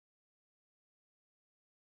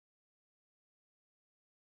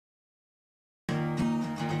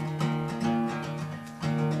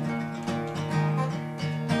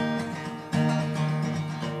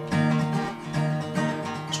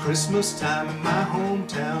Christmas time in my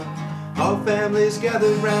hometown. All families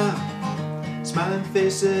gather round, smiling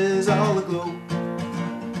faces all aglow.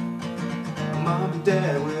 Mom and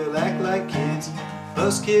Dad will act like kids,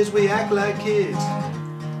 us kids we act like kids.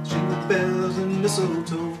 Jingle bells and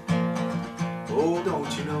mistletoe, oh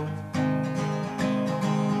don't you know.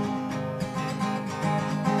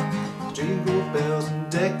 Jingle bells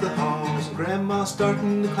and deck the halls, and Grandma's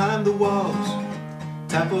starting to climb the walls.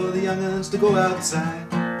 Time for the young'uns to go outside,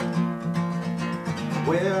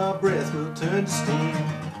 where our breath will turn to steam,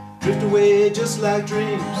 drift away just like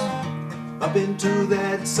dreams, up into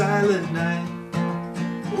that silent night,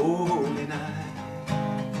 oh holy night.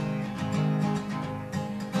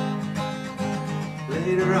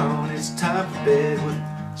 Later on it's time for bed, with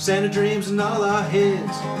Santa dreams in all our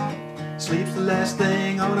heads. Sleep's the last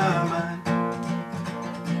thing on our mind.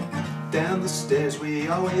 Down the stairs we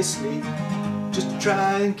always sneak, just to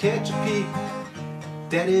try and catch a peek.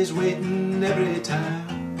 Daddy's waiting every time,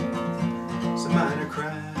 some minor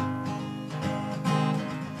crime.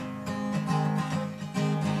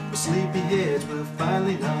 The sleepy heads will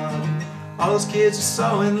finally nod, all us kids are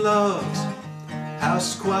sawing logs.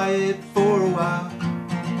 House is quiet for a while,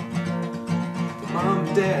 but Mom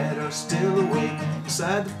and Dad are still awake.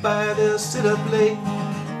 Beside the fire they'll sit up late,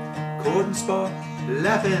 court and spark,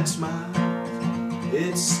 laugh and smile,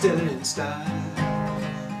 it's still in style.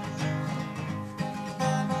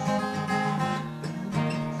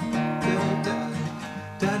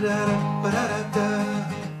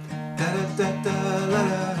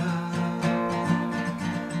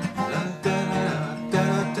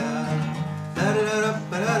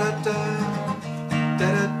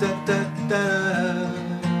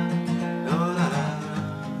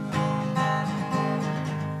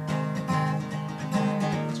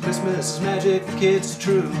 Christmas is magic for kids, it's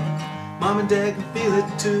true. Mom and Dad can feel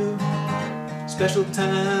it too. Special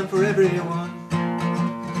time for everyone.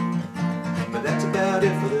 But that's about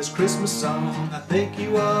it for this Christmas song. I thank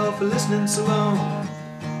you all for listening so long.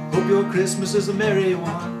 Hope your Christmas is a merry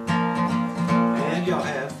one, and y'all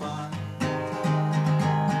have